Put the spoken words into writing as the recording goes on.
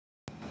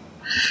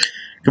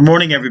Good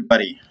morning,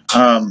 everybody.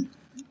 I'm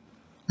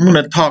going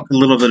to talk a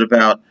little bit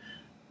about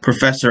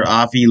Professor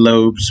Avi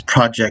Loeb's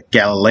Project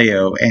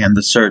Galileo and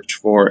the search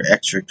for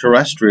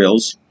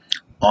extraterrestrials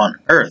on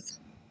Earth,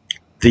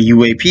 the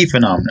UAP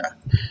phenomena.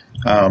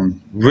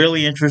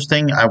 Really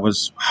interesting. I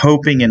was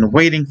hoping and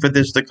waiting for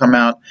this to come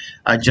out.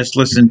 I just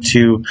listened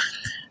to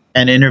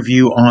an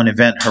interview on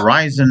Event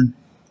Horizon,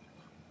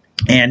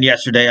 and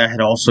yesterday I had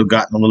also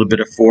gotten a little bit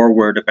of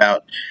forward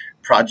about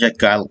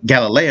Project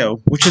Galileo,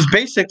 which is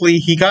basically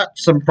he got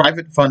some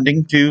private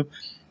funding to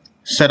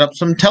set up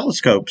some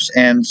telescopes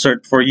and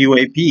search for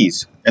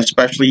UAPs,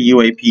 especially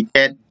UAP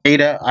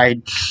data.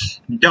 I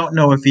don't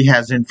know if he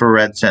has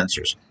infrared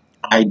sensors.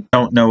 I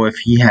don't know if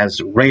he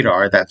has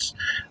radar. That's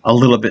a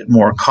little bit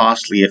more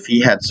costly. If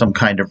he had some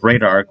kind of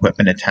radar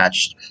equipment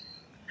attached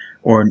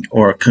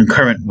or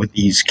concurrent with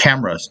these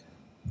cameras,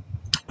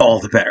 all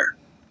the better.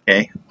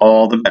 Okay,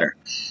 all the better.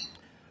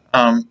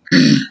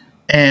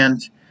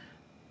 And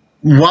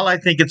while I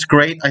think it's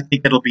great, I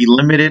think it'll be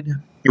limited.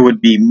 It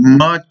would be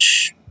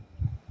much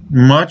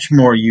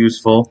more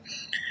useful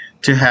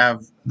to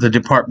have the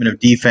Department of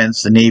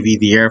Defense, the Navy,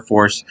 the Air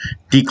Force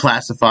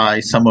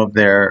declassify some of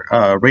their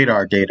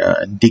radar data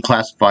and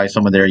declassify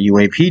some of their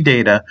UAP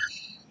data,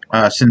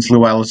 since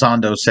Lou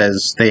Elizondo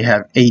says they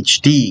have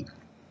HD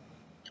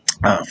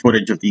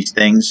footage of these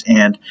things,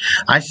 and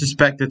I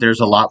suspect that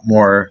there's a lot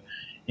more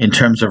in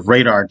terms of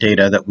radar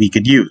data that we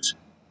could use.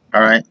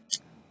 All right.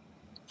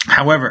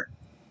 However,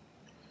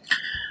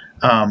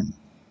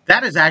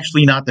 that is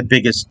actually not the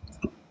biggest,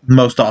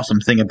 most awesome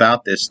thing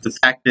about this. The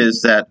fact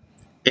is that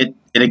it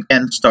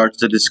again starts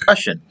the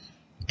discussion.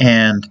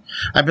 And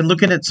I've been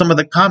looking at some of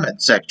the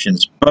comment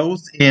sections,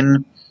 both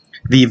in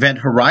the Event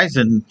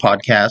Horizon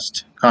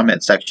podcast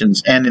comment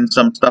sections and in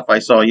some stuff I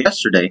saw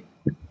yesterday.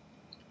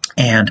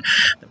 And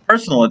the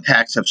personal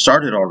attacks have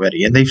started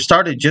already. And they've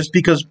started just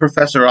because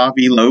Professor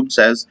Avi Loeb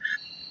says,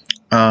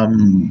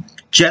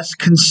 just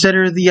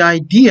consider the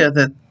idea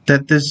that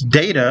this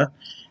data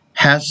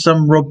has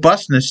some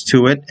robustness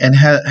to it and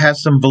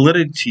has some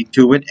validity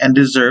to it and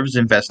deserves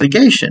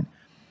investigation.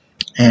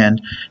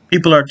 And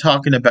people are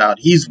talking about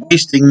he's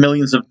wasting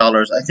millions of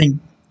dollars. I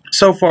think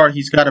so far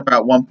he's got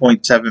about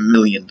 $1.7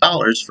 million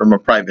from a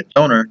private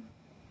donor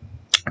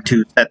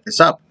to set this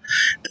up.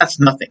 That's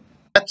nothing.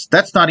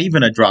 That's not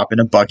even a drop in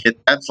a bucket.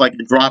 That's like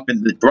a drop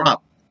in the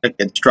drop that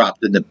gets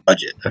dropped in the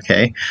budget.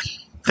 Okay,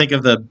 think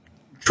of the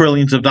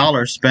trillions of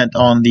dollars spent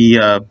on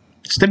the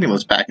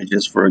stimulus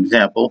packages, for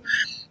example.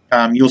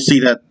 You'll see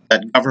that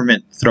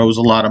government throws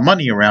a lot of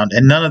money around,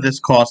 and none of this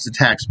costs the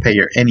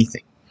taxpayer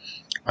anything.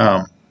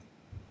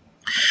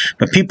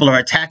 But people are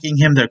attacking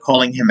him. They're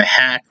calling him a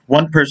hack.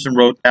 One person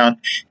wrote down,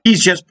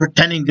 he's just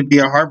pretending to be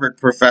a Harvard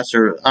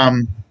professor.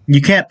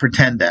 You can't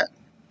pretend that.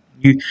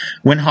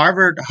 When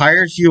Harvard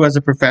hires you as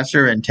a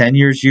professor and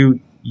tenures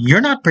you,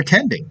 you're not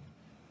pretending.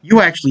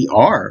 You actually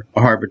are a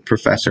Harvard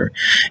professor.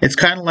 It's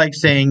kind of like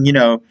saying,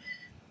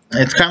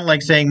 it's kind of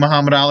like saying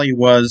Muhammad Ali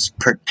was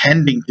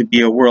pretending to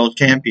be a world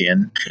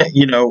champion,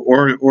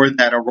 or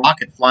that a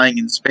rocket flying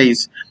in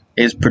space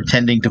is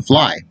pretending to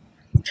fly.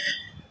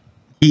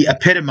 He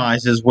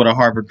epitomizes what a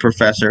Harvard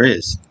professor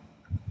is.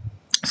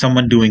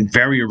 Someone doing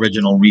very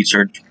original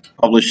research,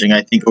 publishing,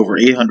 I think, over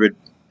 800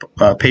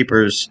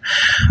 papers,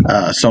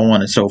 so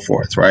on and so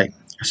forth, right?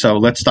 So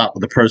let's stop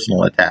with the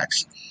personal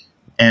attacks.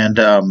 And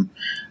a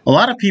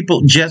lot of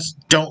people just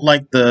don't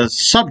like the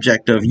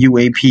subject of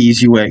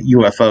UAPs,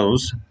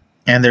 UFOs,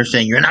 and they're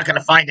saying, you're not going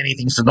to find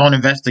anything, so don't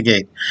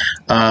investigate.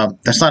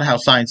 That's not how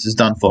science is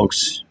done,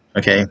 folks,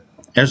 okay?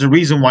 There's a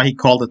reason why he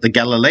called it the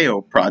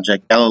Galileo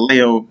Project.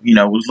 Galileo,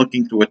 was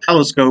looking through a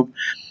telescope,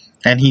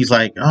 and he's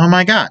like, oh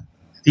my God,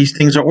 these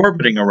things are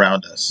orbiting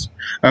around us,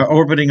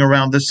 orbiting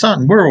around the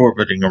sun. We're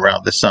orbiting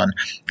around the sun.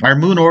 Our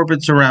moon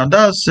orbits around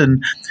us,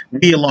 and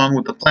we, along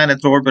with the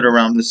planets, orbit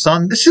around the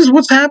sun. This is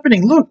what's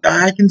happening. Look,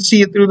 I can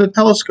see it through the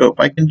telescope.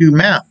 I can do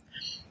math.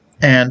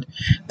 And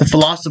the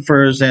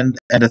philosophers and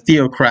the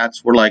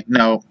theocrats were like,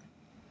 no,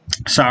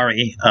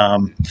 sorry,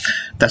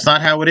 that's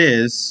not how it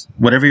is.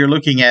 Whatever you're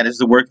looking at is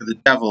the work of the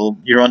devil.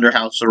 You're under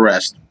house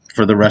arrest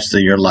for the rest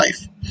of your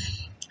life.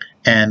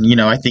 And,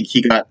 I think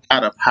he got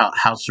out of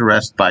house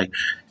arrest by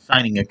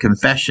signing a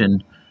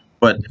confession.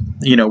 But,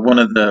 one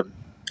of the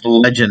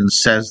legends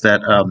says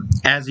that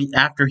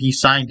after he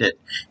signed it,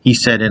 he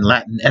said in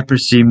Latin, "Eper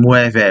si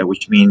mueve,"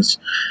 which means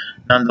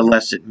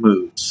nonetheless it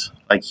moves.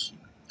 Like,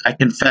 I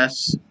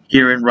confess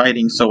here in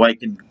writing so I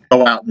can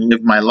go out and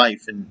live my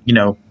life and,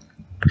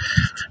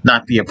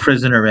 not be a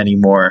prisoner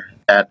anymore.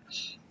 That,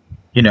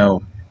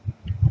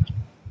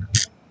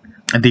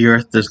 the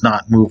earth does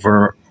not move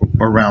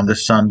around the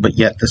sun, but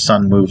yet the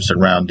sun moves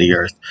around the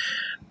earth.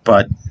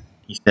 But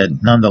he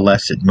said,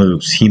 nonetheless, it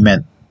moves. He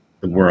meant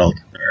the world,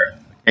 the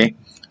earth. Okay,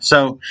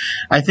 so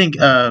I think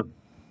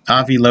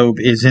Avi Loeb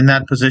is in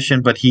that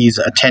position, but he's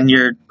a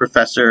tenured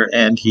professor,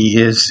 and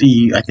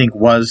he I think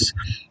was,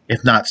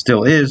 if not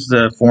still is,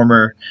 the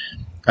former,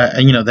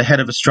 the head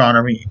of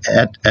astronomy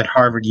at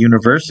Harvard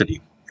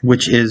University,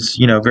 which is,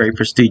 a very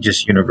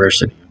prestigious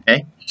university.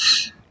 Okay.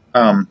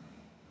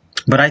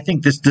 But I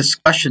think this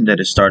discussion that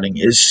is starting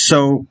is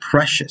so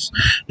precious.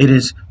 It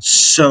is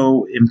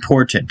so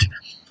important.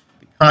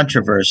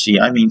 Controversy.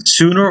 I mean,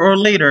 sooner or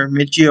later,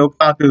 Michio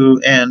Kaku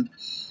and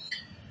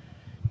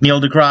Neil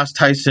deGrasse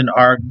Tyson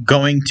are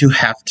going to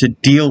have to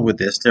deal with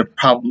this. They're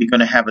probably going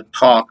to have a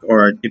talk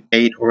or a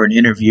debate or an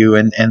interview,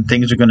 and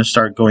things are going to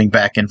start going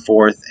back and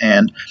forth.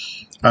 And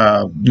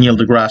Neil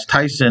deGrasse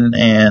Tyson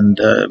and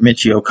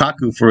Michio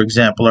Kaku, for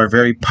example, are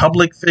very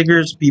public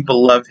figures.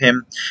 People love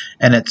him.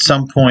 And at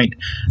some point,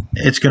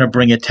 it's going to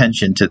bring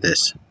attention to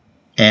this.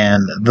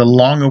 And the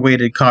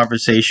long-awaited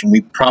conversation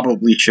we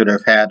probably should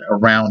have had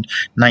around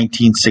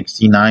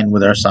 1969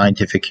 with our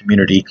scientific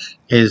community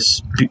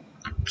is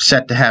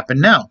set to happen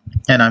now.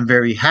 And I'm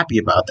very happy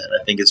about that.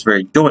 I think it's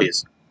very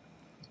joyous.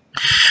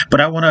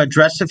 But I want to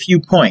address a few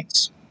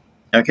points,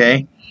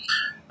 okay,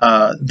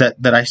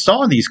 that I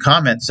saw in these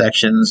comment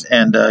sections.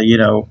 And,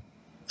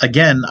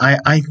 again,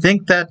 I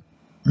think that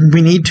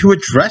we need to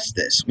address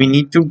this. We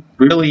need to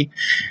really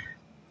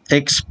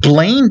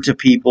explain to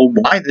people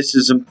why this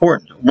is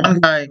important.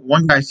 One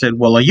guy said,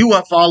 well, a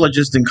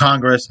ufologist in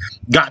Congress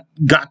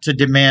got to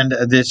demand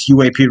this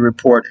UAP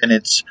report, and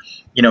it's,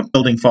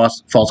 building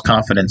false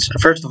confidence.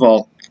 First of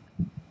all,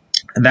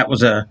 that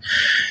was a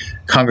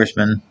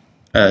congressman,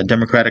 a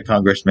Democratic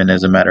congressman,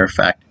 as a matter of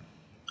fact.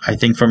 I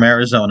think from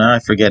Arizona. I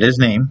forget his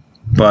name,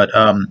 but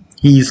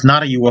he's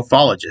not a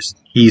ufologist.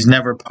 He's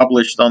never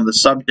published on the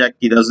subject.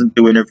 He doesn't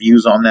do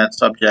interviews on that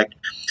subject.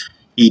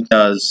 He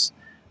does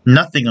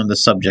nothing on the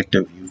subject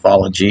of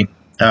ufology.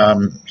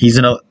 He's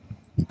a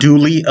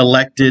duly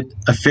elected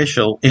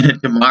official in a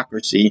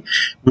democracy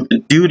with a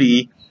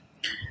duty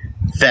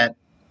that,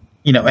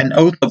 an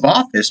oath of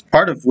office,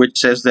 part of which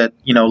says that,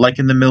 like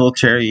in the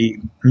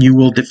military, you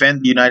will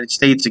defend the United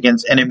States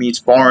against enemies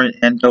foreign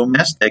and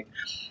domestic.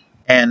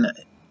 And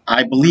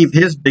I believe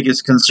his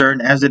biggest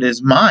concern, as it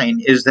is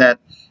mine, is that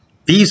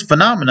these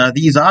phenomena,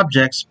 these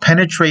objects,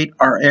 penetrate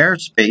our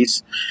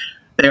airspace.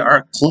 They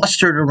are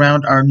clustered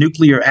around our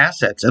nuclear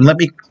assets. And let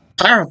me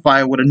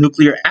clarify what a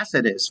nuclear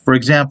asset is. For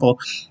example,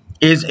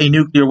 is a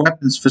nuclear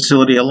weapons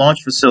facility, a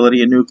launch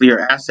facility, a nuclear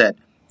asset?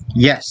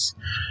 Yes.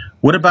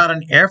 What about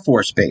an Air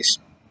Force base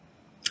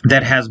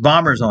that has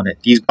bombers on it?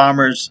 These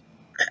bombers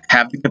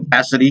have the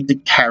capacity to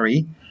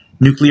carry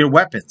nuclear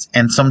weapons,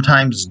 and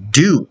sometimes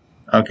do.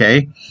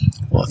 Okay,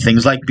 well,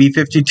 things like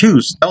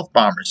B-52 stealth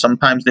bombers,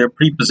 sometimes they're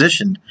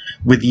pre-positioned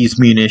with these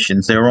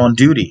munitions. They're on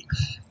duty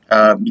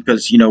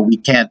because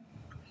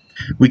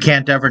we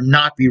can't ever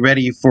not be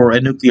ready for a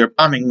nuclear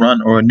bombing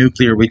run or a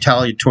nuclear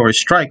retaliatory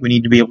strike. We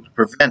need to be able to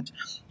prevent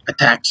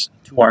attacks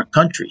to our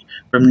country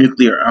from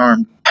nuclear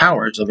armed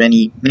powers of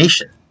any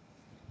nation.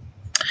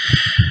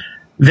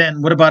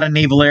 Then what about a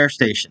naval air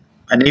station?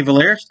 A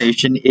naval air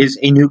station is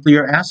a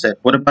nuclear asset.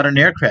 What about an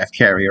aircraft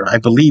carrier? I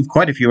believe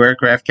quite a few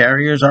aircraft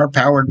carriers are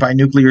powered by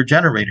nuclear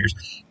generators.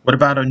 What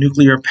about a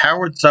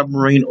nuclear-powered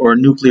submarine or a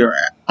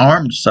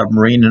nuclear-armed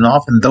submarine? And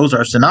often those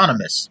are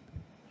synonymous.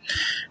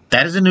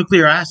 That is a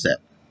nuclear asset.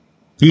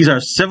 These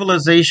are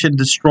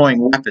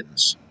civilization-destroying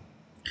weapons.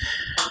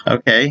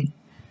 Okay?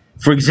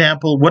 For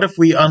example, what if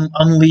we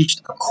unleashed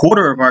a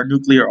quarter of our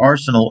nuclear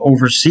arsenal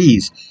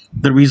overseas?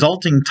 The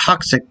resulting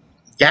toxic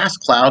gas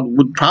cloud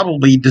would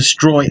probably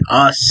destroy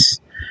us.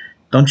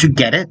 Don't you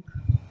get it?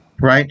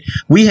 Right?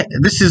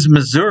 This is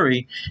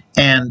Missouri,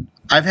 and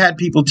I've had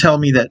people tell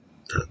me that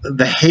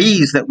the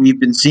haze that we've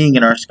been seeing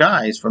in our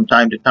skies from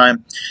time to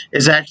time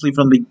is actually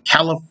from the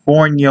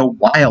California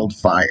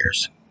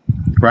wildfires.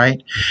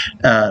 Right?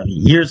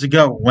 Years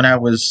ago, when I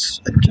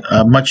was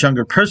a much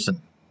younger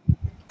person,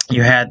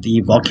 you had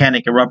the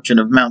volcanic eruption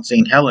of Mount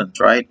St. Helens,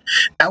 right?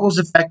 That was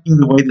affecting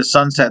the way the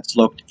sunsets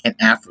looked in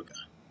Africa.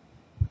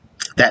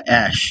 That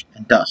ash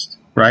and dust,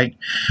 right?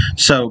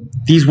 So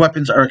these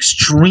weapons are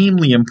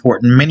extremely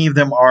important. Many of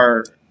them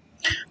are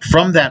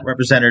from that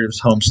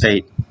representative's home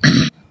state.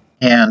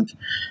 And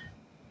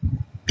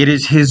it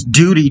is his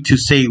duty to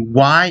say,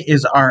 why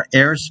is our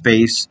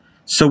airspace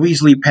so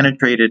easily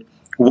penetrated?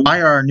 Why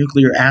are our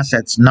nuclear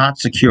assets not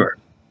secure,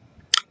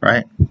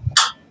 right?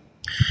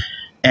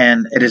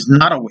 And it is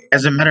not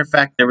as a matter of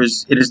fact, it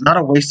is not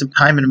a waste of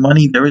time and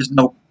money. There is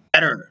no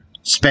better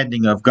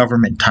spending of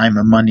government time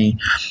and money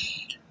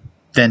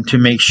than to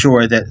make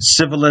sure that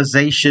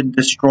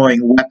civilization-destroying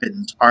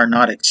weapons are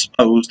not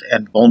exposed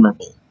and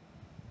vulnerable.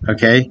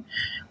 Okay?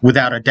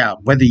 Without a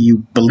doubt. Whether you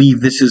believe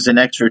this is an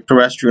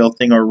extraterrestrial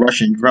thing or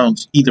Russian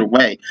drones, either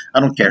way, I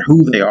don't care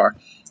who they are.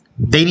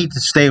 They need to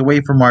stay away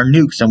from our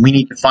nukes, and we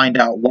need to find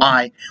out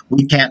why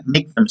we can't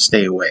make them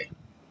stay away.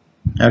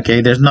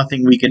 Okay, there's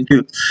nothing we can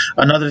do.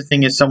 Another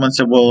thing is someone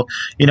said, well,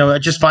 I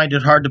just find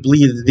it hard to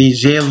believe that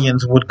these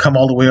aliens would come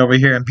all the way over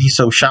here and be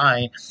so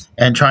shy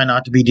and try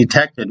not to be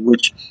detected,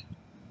 which,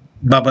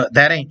 Bubba,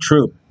 that ain't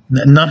true.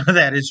 None of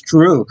that is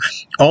true.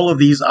 All of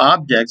these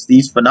objects,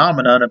 these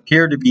phenomena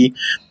appear to be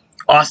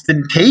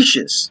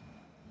ostentatious.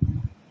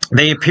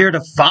 They appear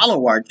to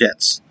follow our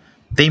jets.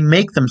 They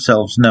make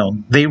themselves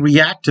known. They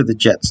react to the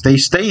jets. They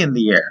stay in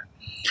the air.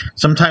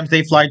 Sometimes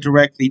they fly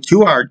directly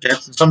to our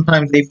jets, and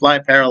sometimes they fly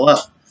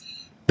parallel.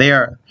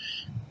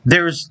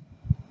 There's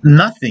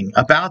nothing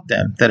about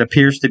them that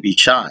appears to be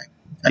shy.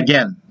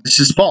 Again, this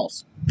is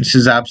false. This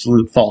is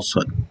absolute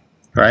falsehood,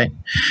 right?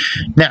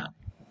 Now,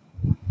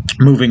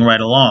 moving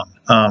right along.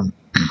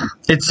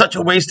 It's such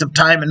a waste of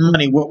time and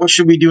money. What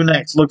should we do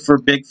next? Look for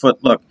Bigfoot.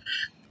 Look,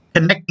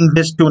 connecting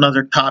this to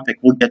another topic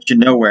will get you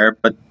nowhere,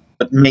 but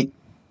make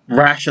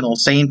rational,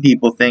 sane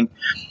people think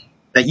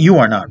that you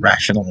are not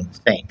rational and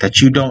sane,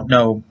 that you don't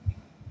know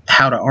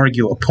how to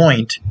argue a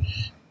point,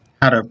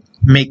 how to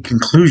make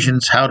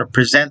conclusions, how to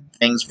present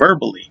things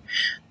verbally.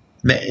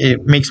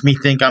 It makes me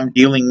think I'm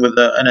dealing with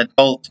an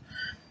adult,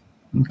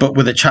 but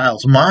with a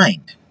child's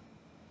mind.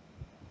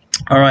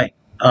 All right.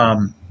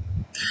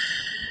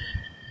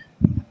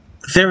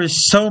 There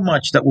is so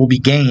much that will be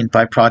gained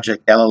by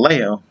Project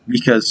Galileo,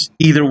 because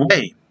either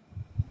way,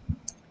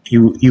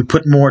 you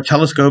put more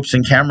telescopes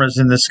and cameras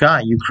in the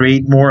sky, you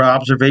create more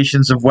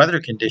observations of weather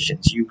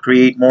conditions, you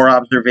create more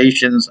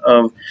observations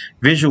of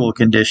visual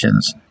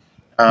conditions.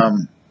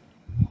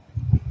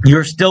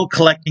 You're still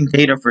collecting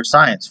data for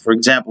science. For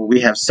example,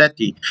 we have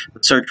SETI,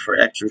 the search for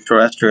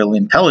extraterrestrial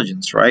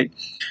intelligence, right?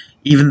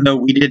 Even though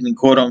we didn't,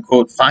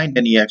 quote-unquote, find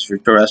any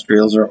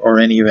extraterrestrials or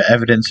any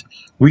evidence,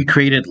 we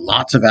created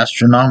lots of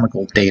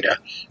astronomical data.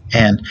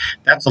 And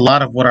that's a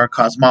lot of what our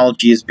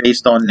cosmology is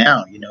based on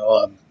now,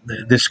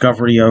 the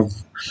discovery of,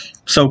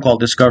 so-called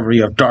discovery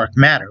of dark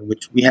matter,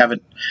 which we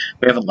haven't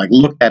like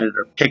looked at it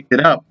or picked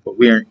it up, but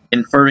we're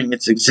inferring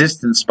its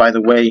existence by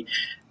the way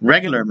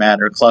regular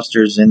matter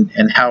clusters and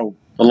how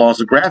the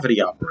laws of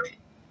gravity operate,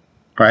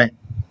 right?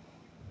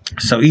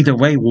 So either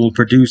way, we'll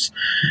produce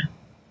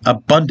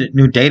abundant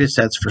new data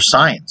sets for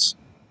science,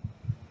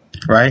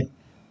 right?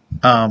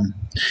 And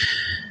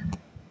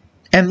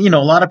a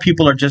lot of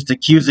people are just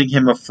accusing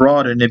him of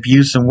fraud and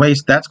abuse and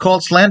waste. That's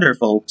called slander,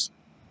 folks.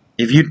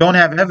 If you don't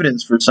have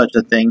evidence for such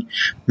a thing,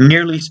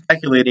 merely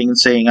speculating and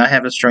saying, I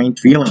have a strange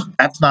feeling,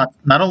 not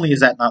only is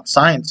that not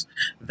science,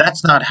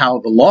 that's not how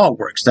the law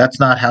works. That's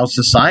not how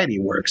society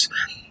works.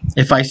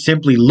 If I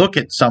simply look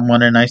at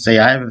someone and I say,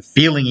 I have a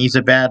feeling he's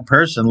a bad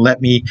person,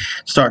 let me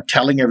start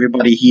telling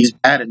everybody he's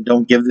bad and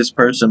don't give this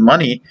person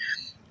money,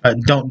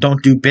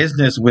 don't do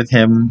business with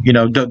him,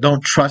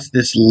 don't trust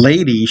this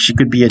lady, she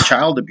could be a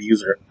child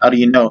abuser. How do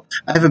you know?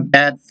 I have a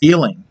bad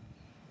feeling.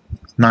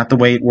 Not the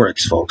way it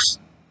works, folks,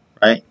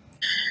 right?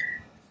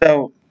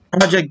 So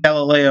Project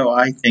Galileo,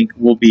 I think,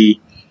 will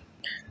be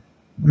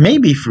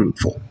maybe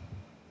fruitful.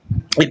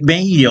 It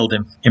may yield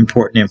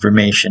important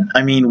information.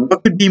 I mean,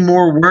 what could be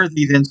more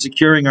worthy than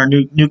securing our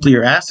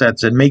nuclear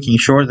assets and making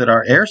sure that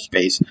our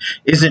airspace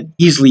isn't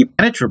easily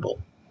penetrable?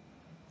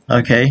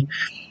 Okay?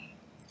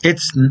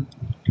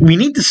 We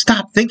need to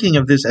stop thinking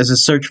of this as a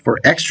search for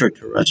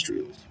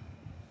extraterrestrials.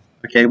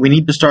 Okay? We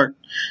need to start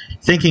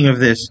thinking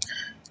of this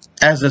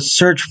as a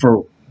search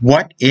for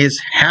what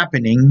is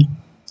happening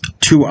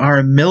to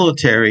our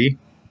military,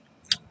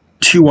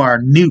 to our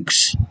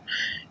nukes,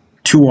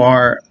 to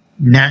our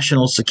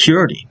national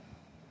security.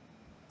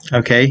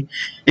 Okay?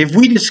 If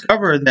we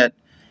discover that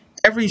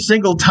every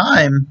single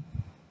time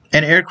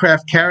an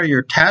aircraft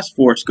carrier task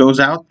force goes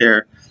out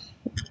there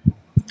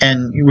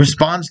and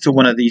responds to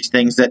one of these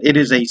things, that it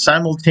is a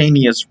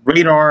simultaneous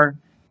radar,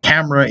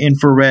 camera,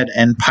 infrared,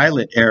 and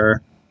pilot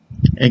error,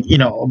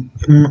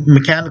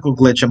 mechanical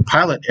glitch and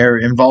pilot error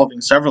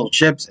involving several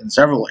ships and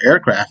several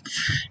aircraft,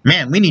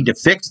 man, we need to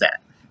fix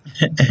that.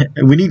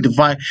 We need to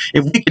find,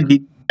 if we can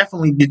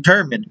definitely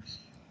determine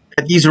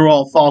that these are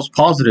all false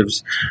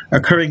positives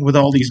occurring with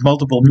all these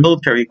multiple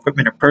military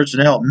equipment and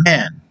personnel,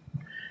 man,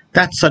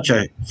 that's such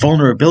a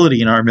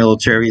vulnerability in our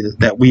military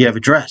that we have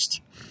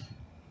addressed.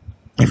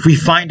 If we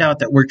find out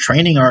that we're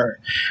training our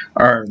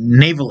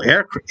naval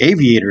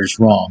aviators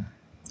wrong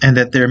and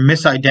that they're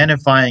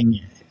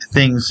misidentifying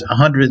things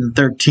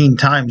 113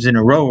 times in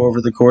a row over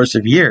the course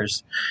of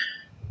years,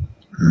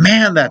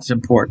 man, that's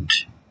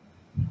important.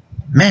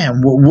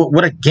 Man,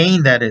 what a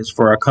gain that is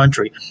for our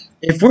country.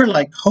 If we're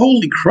like,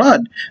 holy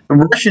crud, the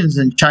Russians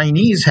and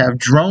Chinese have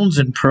drones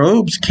and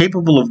probes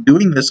capable of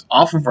doing this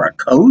off of our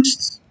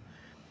coasts,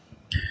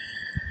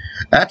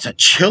 that's a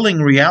chilling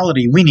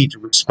reality we need to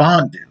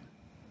respond to.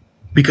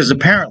 Because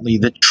apparently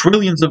the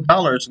trillions of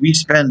dollars we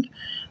spend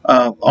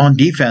on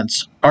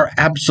defense are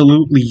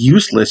absolutely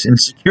useless in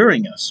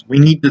securing us. We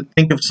need to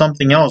think of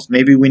something else.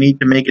 Maybe we need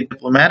to make a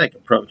diplomatic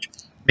approach.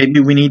 Maybe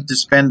we need to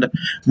spend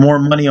more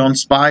money on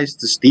spies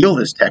to steal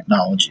this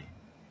technology,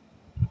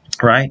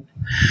 right?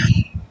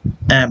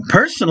 And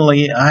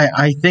personally,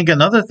 I think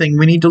another thing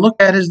we need to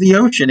look at is the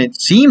ocean.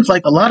 It seems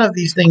like a lot of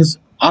these things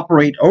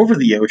operate over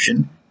the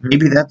ocean.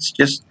 Maybe that's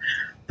just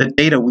the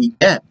data we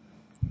get.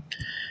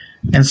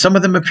 And some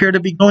of them appear to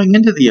be going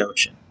into the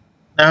ocean.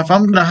 Now, if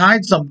I'm going to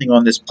hide something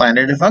on this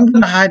planet, if I'm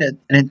going to hide an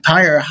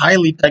entire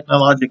highly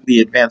technologically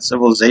advanced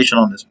civilization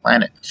on this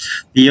planet,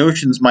 the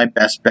ocean's my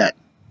best bet.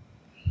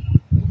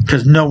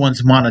 Because no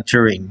one's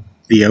monitoring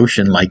the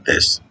ocean like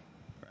this,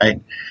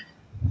 right?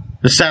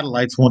 The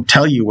satellites won't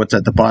tell you what's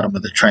at the bottom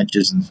of the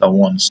trenches and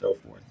so on and so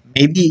forth.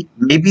 Maybe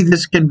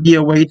this can be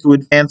a way to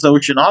advance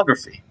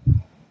oceanography.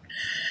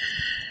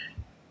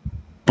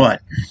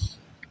 But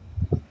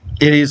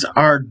It is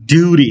our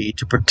duty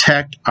to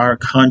protect our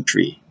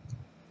country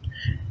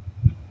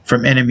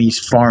from enemies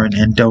foreign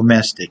and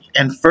domestic.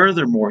 And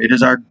furthermore, it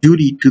is our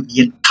duty to the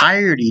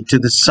entirety, to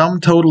the sum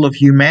total of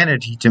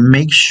humanity, to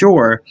make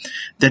sure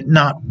that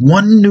not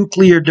one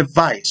nuclear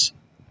device,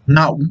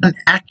 not one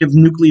active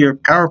nuclear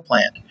power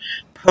plant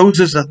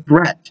poses a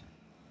threat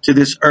to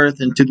this earth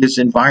and to this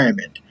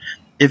environment.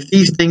 If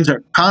these things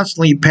are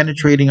constantly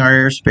penetrating our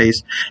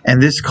airspace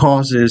and this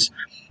causes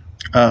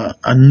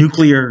a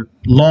nuclear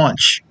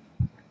launch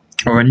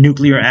or a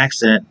nuclear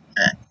accident,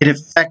 it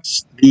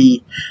affects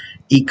the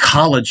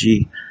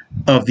ecology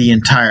of the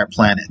entire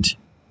planet.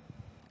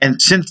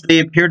 And since they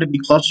appear to be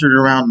clustered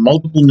around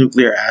multiple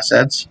nuclear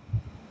assets,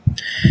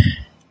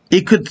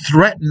 it could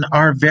threaten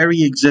our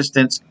very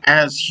existence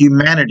as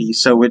humanity.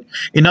 So,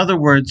 in other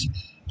words,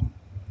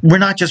 we're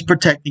not just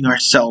protecting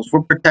ourselves.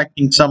 We're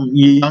protecting some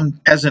young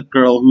peasant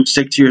girl who's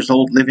 6 years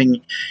old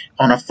living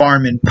on a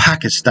farm in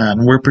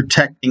Pakistan. We're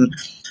protecting,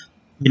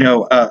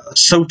 a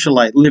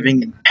socialite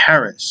living in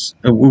Paris.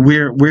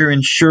 We're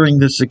ensuring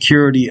the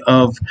security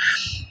of,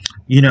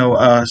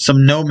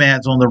 some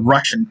nomads on the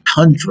Russian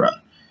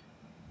tundra,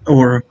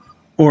 or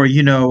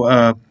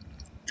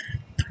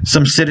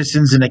some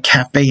citizens in a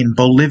cafe in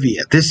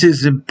Bolivia. This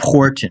is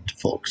important,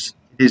 folks.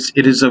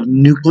 It is of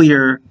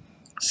nuclear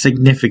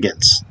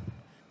significance.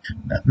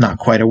 Not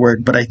quite a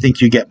word, but I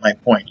think you get my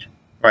point,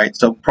 right?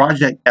 So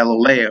Project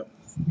Galileo,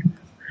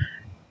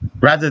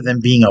 rather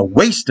than being a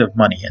waste of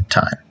money and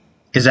time,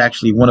 is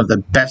actually one of the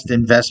best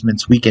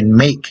investments we can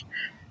make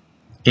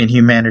in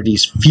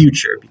humanity's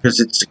future because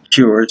it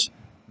secures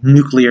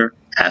nuclear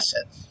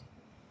assets.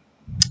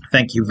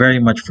 Thank you very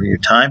much for your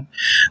time.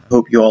 I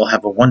hope you all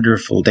have a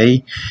wonderful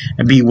day,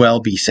 and be well,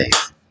 be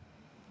safe.